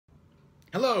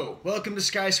Hello, welcome to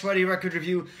Skye Sweaty Record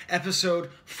Review, episode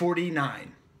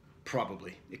 49.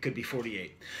 Probably. It could be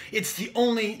 48. It's the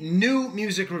only new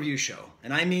music review show,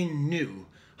 and I mean new,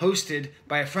 hosted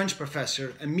by a French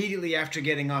professor immediately after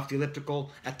getting off the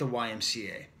elliptical at the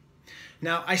YMCA.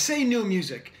 Now, I say new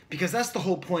music because that's the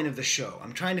whole point of the show.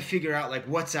 I'm trying to figure out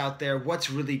what's out there, what's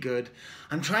really good.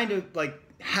 I'm trying to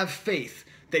have faith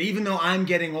that even though I'm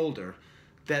getting older,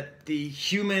 that the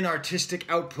human artistic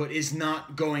output is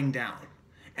not going down.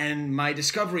 And my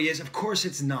discovery is, of course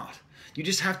it's not. You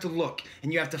just have to look,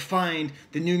 and you have to find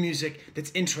the new music that's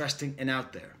interesting and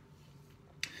out there.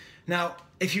 Now,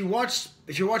 if you're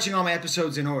watching all my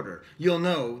episodes in order, you'll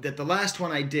know that the last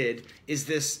one I did is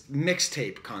this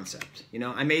mixtape concept.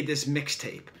 I made this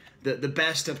mixtape, the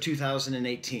best of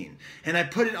 2018. And I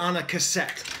put it on a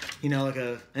cassette,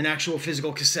 an actual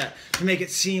physical cassette, to make it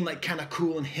seem kind of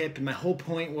cool and hip. And my whole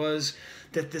point was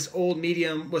that this old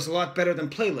medium was a lot better than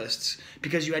playlists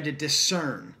because you had to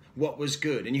discern what was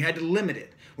good and you had to limit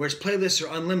it. Whereas playlists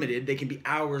are unlimited, they can be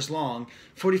hours long,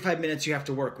 45 minutes you have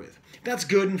to work with. That's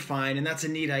good and fine, and that's a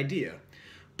neat idea.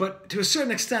 But to a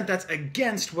certain extent, that's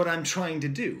against what I'm trying to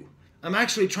do. I'm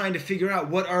actually trying to figure out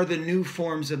what are the new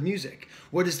forms of music.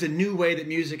 What is the new way that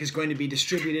music is going to be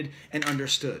distributed and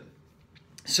understood?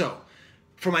 So,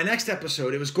 for my next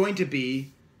episode, it was going to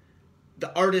be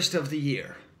the artist of the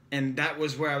year. And that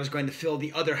was where I was going to fill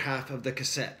the other half of the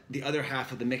cassette, the other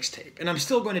half of the mixtape. And I'm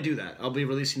still going to do that. I'll be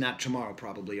releasing that tomorrow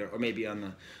probably, or maybe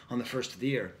on the first of the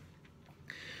year.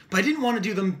 But I didn't want to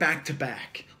do them back to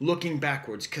back, looking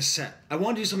backwards, cassette. I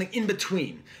wanted to do something in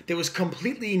between that was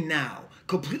completely now,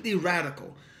 completely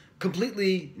radical,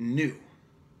 completely new.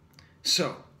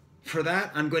 So, for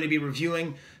that, I'm going to be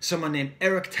reviewing someone named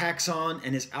Patricia Taxxon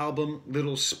and his album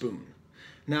Little Spoon.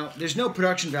 Now, there's no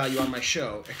production value on my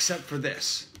show except for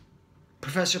this.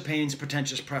 Professor Payne's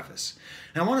pretentious preface.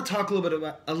 And I want to talk a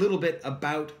little bit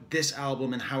about this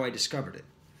album and how I discovered it.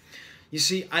 You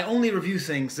see, I only review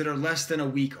things that are less than a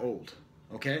week old,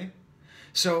 okay?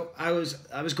 So I was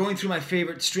going through my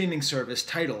favorite streaming service,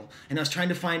 Tidal, and I was trying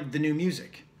to find the new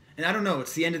music. And I don't know,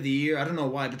 it's the end of the year, I don't know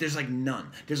why, but there's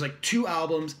none. There's 2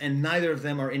 albums and neither of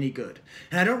them are any good.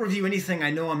 And I don't review anything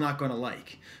I know I'm not going to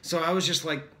like. So I was just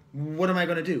what am I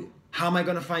going to do? How am I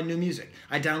going to find new music?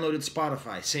 I downloaded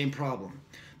Spotify, same problem.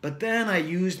 But then I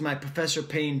used my Professor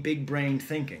Payne big brain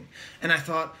thinking. And I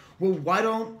thought, well, why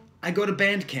don't I go to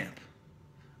Bandcamp?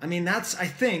 I mean, that's, I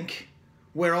think,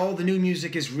 where all the new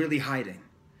music is really hiding.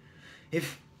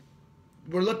 If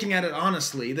we're looking at it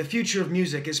honestly, the future of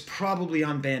music is probably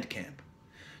on Bandcamp.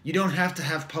 You don't have to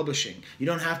have publishing. You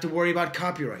don't have to worry about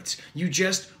copyrights. You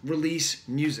just release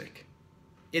music.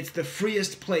 It's the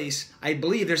freest place, I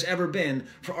believe, there's ever been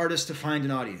for artists to find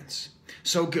an audience.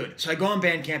 So good. So I go on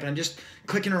Bandcamp and I'm just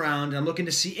clicking around and I'm looking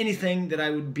to see anything that I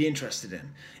would be interested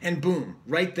in. And boom,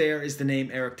 right there is the name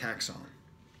Patricia Taxxon.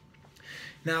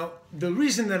 Now, the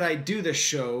reason that I do this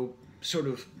show sort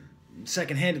of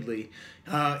second-handedly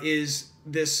is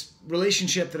this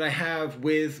relationship that I have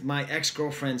with my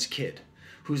ex-girlfriend's kid,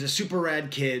 who's a super rad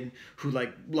kid who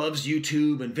loves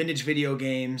YouTube and vintage video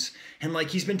games, and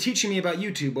he's been teaching me about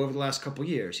YouTube over the last couple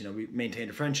years. We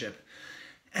maintained a friendship,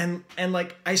 and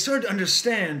I started to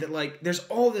understand that there's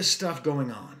all this stuff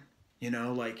going on,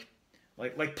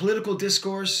 like political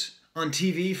discourse on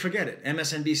TV, forget it.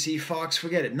 MSNBC, Fox,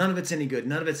 forget it. None of it's any good.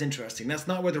 None of it's interesting. That's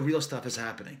not where the real stuff is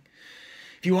happening.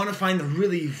 If you want to find the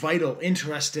really vital,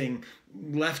 interesting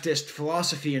leftist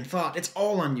philosophy and thought, it's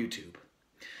all on YouTube.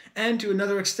 And to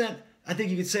another extent, I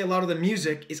think you could say a lot of the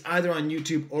music is either on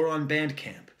YouTube or on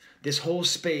Bandcamp. This whole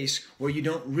space where you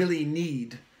don't really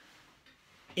need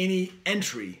any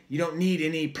entry. You don't need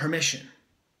any permission.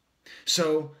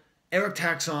 So, Patricia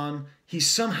Taxxon, he's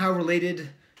somehow related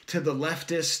to the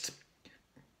leftist,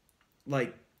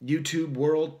 YouTube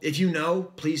world. If you know,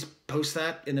 please post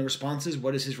that in the responses.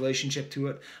 What is his relationship to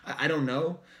it? I don't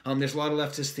know. There's a lot of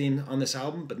leftist theme on this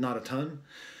album, but not a ton.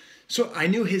 So I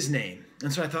knew his name.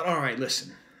 And so I thought, all right,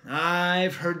 listen,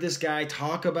 I've heard this guy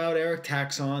talk about Patricia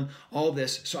Taxxon, all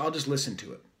this, so I'll just listen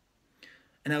to it.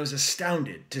 And I was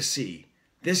astounded to see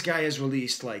this guy has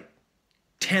released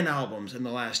 10 albums in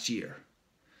the last year.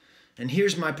 And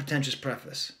here's my pretentious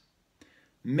preface.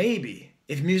 Maybe,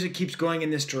 if music keeps going in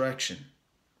this direction,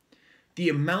 the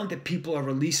amount that people are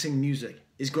releasing music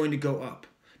is going to go up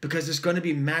because it's going to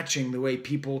be matching the way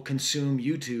people consume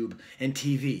YouTube and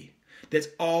TV. That's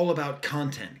all about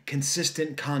content,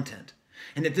 consistent content.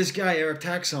 And that this guy, Patricia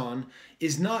Taxxon,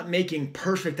 is not making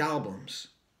perfect albums.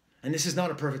 And this is not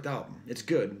a perfect album. It's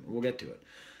good. We'll get to it.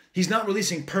 He's not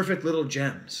releasing perfect little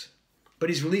gems. But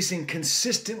he's releasing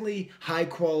consistently high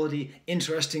quality,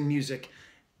 interesting music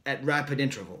at rapid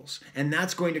intervals. And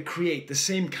that's going to create the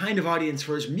same kind of audience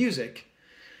for his music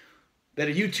that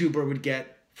a YouTuber would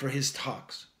get for his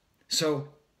talks. So,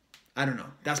 I don't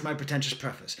know. That's my pretentious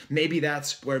preface. Maybe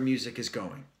that's where music is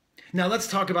going. Now let's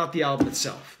talk about the album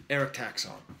itself, Eric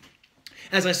Taxxon.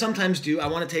 As I sometimes do, I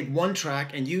want to take one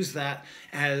track and use that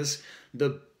as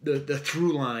the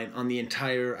through line on the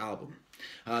entire album.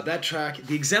 That track,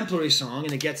 the exemplary song,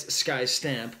 and it gets Skye's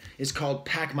stamp, is called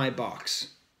Pack My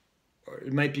Box. Or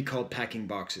it might be called Packing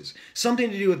Boxes.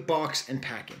 Something to do with box and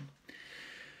packing.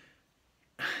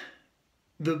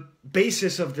 The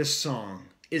basis of this song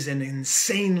is an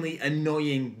insanely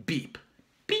annoying beep.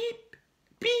 Beep,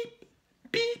 beep,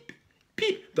 beep,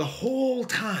 beep. The whole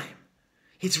time.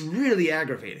 It's really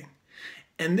aggravating.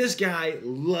 And this guy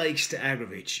likes to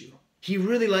aggravate you. He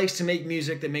really likes to make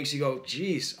music that makes you go,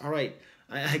 geez, all right,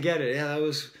 I get it. Yeah, that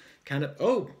was kind of,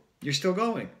 oh, you're still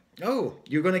going. Oh,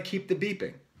 you're going to keep the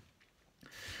beeping.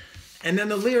 And then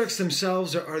the lyrics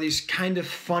themselves are these kind of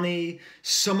funny,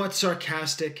 somewhat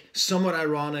sarcastic, somewhat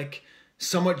ironic,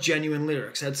 somewhat genuine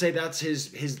lyrics. I'd say that's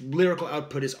his lyrical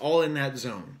output is all in that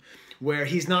zone, where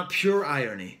he's not pure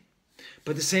irony,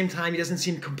 but at the same time, he doesn't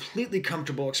seem completely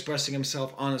comfortable expressing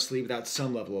himself honestly without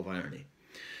some level of irony.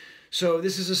 So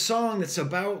this is a song that's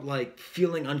about like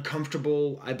feeling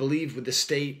uncomfortable, I believe, with the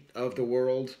state of the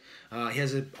world. He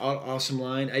has an awesome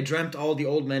line. I dreamt all the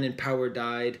old men in power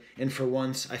died, and for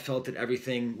once I felt that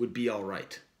everything would be all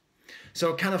right.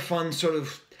 So kind of fun, sort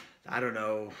of, I don't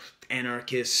know,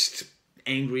 anarchist,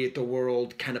 angry at the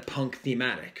world, kind of punk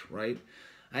thematic, right?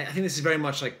 I think this is very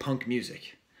much like punk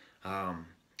music.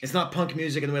 It's not punk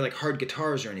music in the way like hard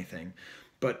guitars or anything,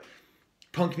 but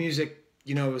punk music,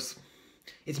 you know,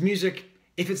 it's music,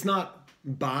 if it's not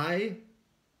by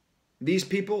these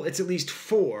people, it's at least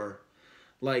for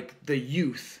like the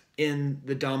youth in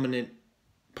the dominant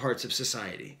parts of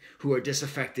society who are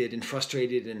disaffected and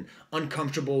frustrated and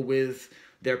uncomfortable with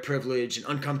their privilege and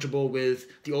uncomfortable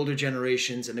with the older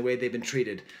generations and the way they've been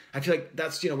treated. I feel like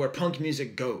that's, you know, where punk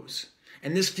music goes.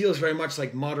 And this feels very much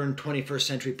like modern 21st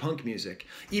century punk music,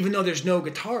 even though there's no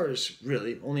guitars,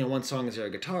 really. Only on one song is there a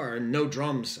guitar, and no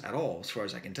drums at all, as far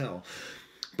as I can tell.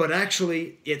 But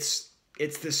actually, it's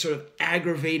this sort of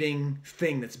aggravating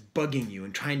thing that's bugging you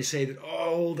and trying to say that,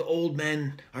 oh, the old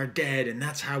men are dead, and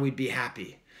that's how we'd be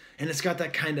happy. And it's got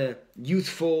that kind of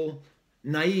youthful,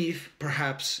 naive,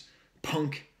 perhaps,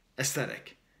 punk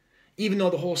aesthetic. Even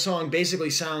though the whole song basically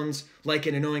sounds like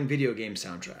an annoying video game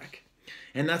soundtrack.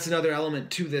 And that's another element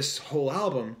to this whole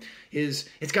album, is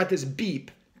it's got this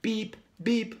beep, beep,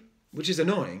 beep, which is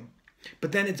annoying.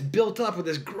 But then it's built up with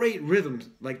this great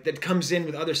rhythm like that comes in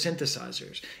with other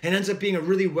synthesizers and ends up being a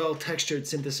really well-textured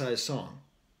synthesized song.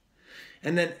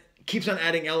 And then keeps on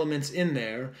adding elements in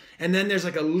there. And then there's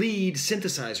like a lead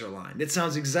synthesizer line that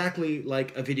sounds exactly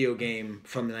like a video game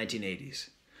from the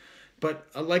 1980s. But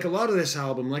like a lot of this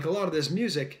album, like a lot of this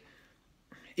music,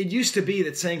 it used to be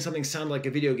that saying something sounded like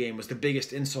a video game was the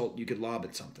biggest insult you could lob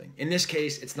at something. In this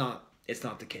case, it's not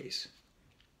the case.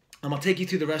 I'll take you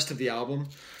through the rest of the album.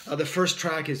 The first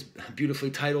track is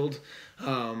beautifully titled.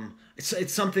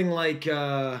 It's something like,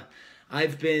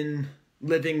 I've been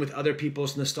living with other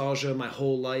people's nostalgia my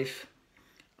whole life.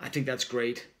 I think that's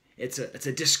great. It's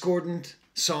a discordant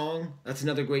song. That's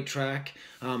another great track.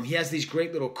 He has these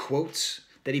great little quotes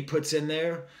that he puts in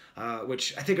there,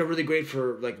 which I think are really great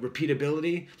for like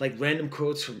repeatability, like random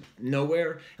quotes from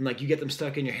nowhere, and like you get them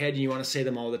stuck in your head and you want to say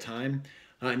them all the time.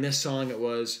 In this song it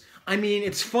was, I mean,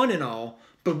 it's fun and all,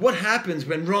 but what happens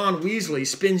when Ron Weasley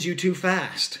spins you too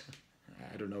fast?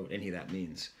 I don't know what any of that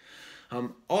means.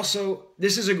 Also,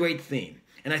 this is a great theme.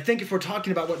 And I think if we're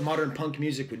talking about what modern punk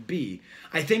music would be,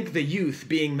 I think the youth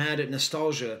being mad at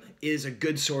nostalgia is a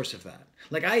good source of that.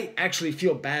 Like, I actually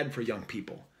feel bad for young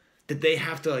people. That they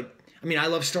have to, like, I mean, I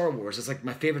love Star Wars. It's like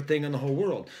my favorite thing in the whole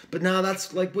world. But now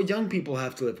that's like what young people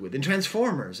have to live with. And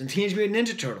Transformers, and Teenage Mutant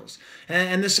Ninja Turtles,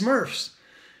 and the Smurfs.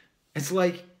 It's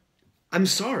like, I'm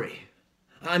sorry.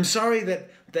 I'm sorry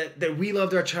that we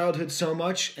loved our childhood so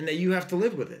much and that you have to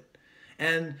live with it.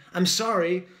 And I'm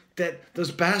sorry that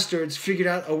those bastards figured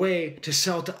out a way to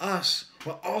sell to us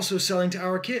while also selling to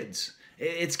our kids.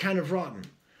 It's kind of rotten.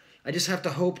 I just have to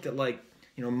hope that, like,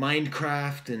 you know,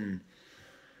 Minecraft and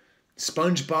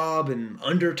SpongeBob and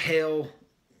Undertale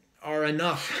are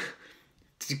enough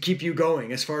to keep you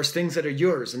going as far as things that are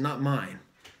yours and not mine.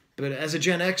 But as a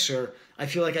Gen Xer, I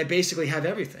feel like I basically have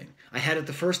everything. I had it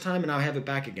the first time and now I have it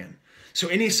back again. So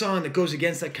any song that goes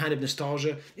against that kind of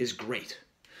nostalgia is great.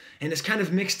 And it's kind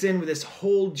of mixed in with this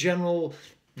whole general,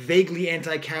 vaguely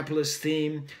anti-capitalist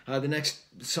theme. The next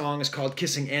song is called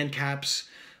Kissing ANCAPs,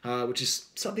 which is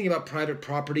something about private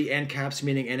property, ANCAPs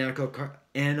meaning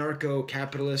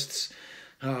anarcho-capitalists.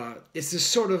 It's this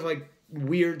sort of like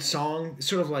weird song,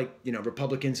 sort of like, you know,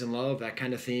 Republicans in Love, that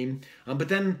kind of theme. But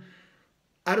then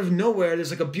out of nowhere,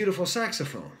 there's like a beautiful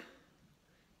saxophone.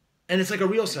 And it's like a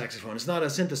real saxophone. It's not a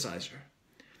synthesizer.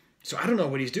 So I don't know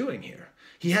what he's doing here.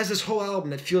 He has this whole album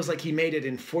that feels like he made it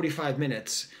in 45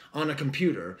 minutes on a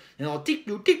computer, and all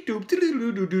tick-doo, tick-doo,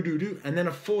 doo-doo-doo-doo-doo, and then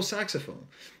a full saxophone.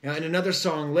 Now, in another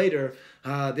song later,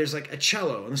 there's like a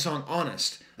cello. In the song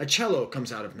Honest, a cello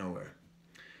comes out of nowhere.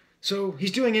 So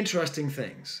he's doing interesting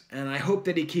things, and I hope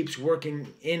that he keeps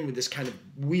working in with this kind of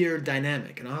weird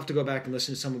dynamic. And I'll have to go back and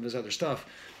listen to some of his other stuff.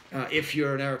 If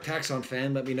you're an Eric Taxxon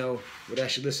fan, let me know what I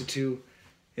should listen to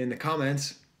in the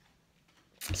comments.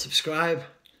 Subscribe.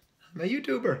 I'm a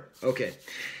YouTuber. Okay.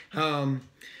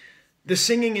 The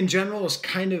singing in general is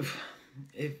kind of,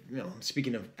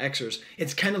 speaking of Xers,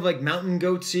 it's kind of like Mountain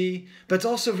Goatsy, but it's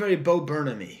also very Bo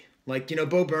Burnham-y. Like, you know,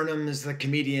 Bo Burnham is the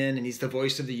comedian, and he's the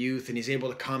voice of the youth, and he's able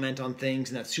to comment on things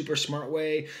in that super smart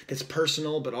way that's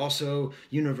personal but also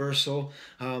universal.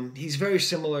 He's very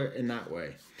similar in that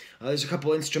way. There's a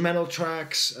couple instrumental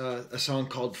tracks, a song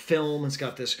called Film. It's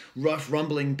got this rough,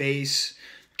 rumbling bass,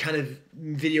 kind of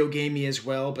video gamey as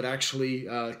well, but actually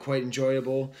quite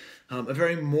enjoyable. A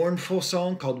very mournful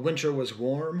song called Winter Was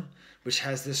Warm, which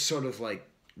has this sort of like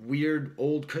weird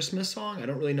old Christmas song. I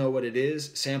don't really know what it is,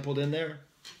 sampled in there.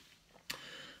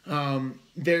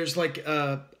 There's like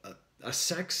a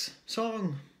sex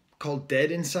song called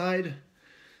Dead Inside.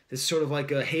 It's sort of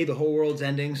like a, hey, the whole world's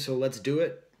ending, so let's do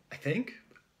it, I think.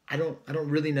 I don't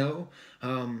really know.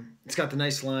 It's got the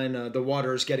nice line, the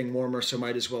water is getting warmer, so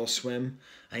might as well swim.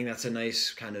 I think that's a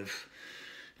nice kind of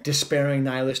despairing,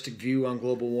 nihilistic view on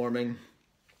global warming.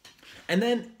 And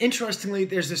then, interestingly,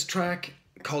 there's this track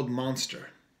called Monster.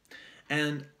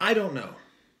 And I don't know.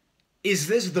 Is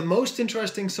this the most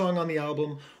interesting song on the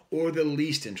album or the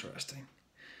least interesting?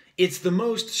 It's the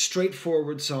most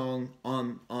straightforward song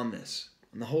on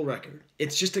the whole record.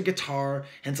 It's just a guitar,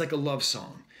 and it's like a love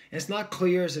song. And it's not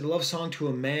clear, is it a love song to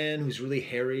a man who's really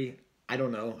hairy? I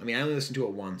don't know. I mean, I only listened to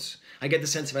it once. I get the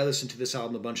sense if I listened to this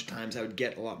album a bunch of times, I would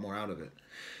get a lot more out of it.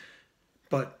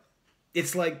 But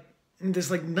it's like this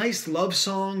like nice love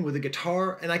song with a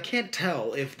guitar, and I can't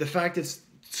tell if the fact it's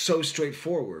so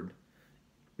straightforward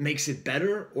makes it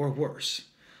better or worse.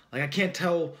 Like, I can't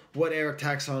tell what Eric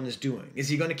Taxxon is doing. Is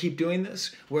he going to keep doing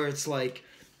this, where it's like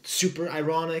super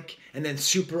ironic and then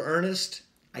super earnest?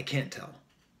 I can't tell.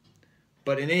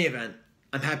 But in any event,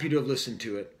 I'm happy to have listened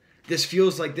to it. This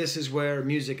feels like this is where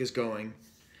music is going.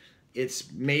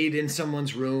 It's made in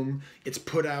someone's room. It's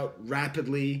put out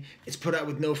rapidly. It's put out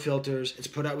with no filters. It's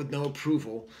put out with no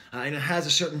approval. And it has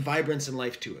a certain vibrance and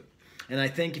life to it. And I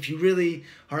think if you really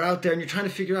are out there and you're trying to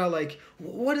figure out, like,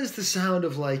 what is the sound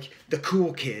of, like, the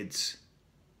cool kids?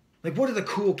 Like, what are the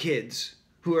cool kids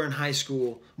who are in high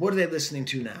school? What are they listening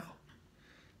to now?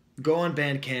 Go on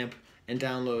Bandcamp and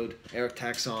download Eric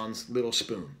Taxxon's Little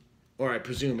Spoon. Or I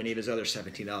presume any of his other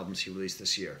 17 albums he released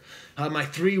this year. My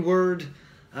 3-word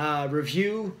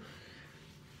review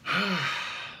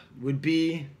would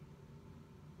be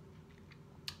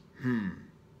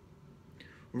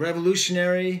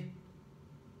revolutionary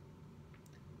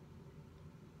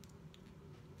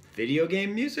video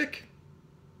game music?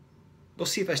 We'll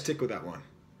see if I stick with that one.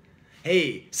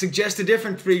 Hey, suggest a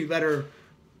different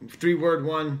 3-word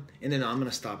one, and then I'm going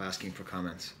to stop asking for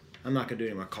comments. I'm not going to do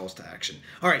any more calls to action.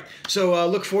 All right, so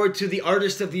look forward to the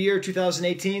Artist of the Year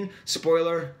 2018.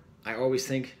 Spoiler, I always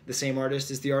think the same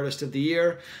artist is the Artist of the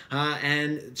Year.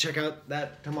 And check out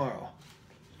that tomorrow.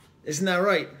 Isn't that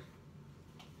right?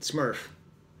 Smurf.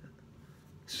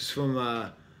 This is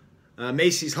from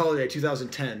Macy's Holiday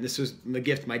 2010. This was the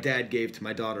gift my dad gave to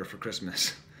my daughter for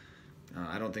Christmas.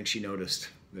 I don't think she noticed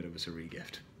that it was a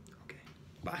re-gift. Okay,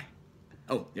 bye.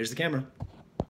 Oh, there's the camera.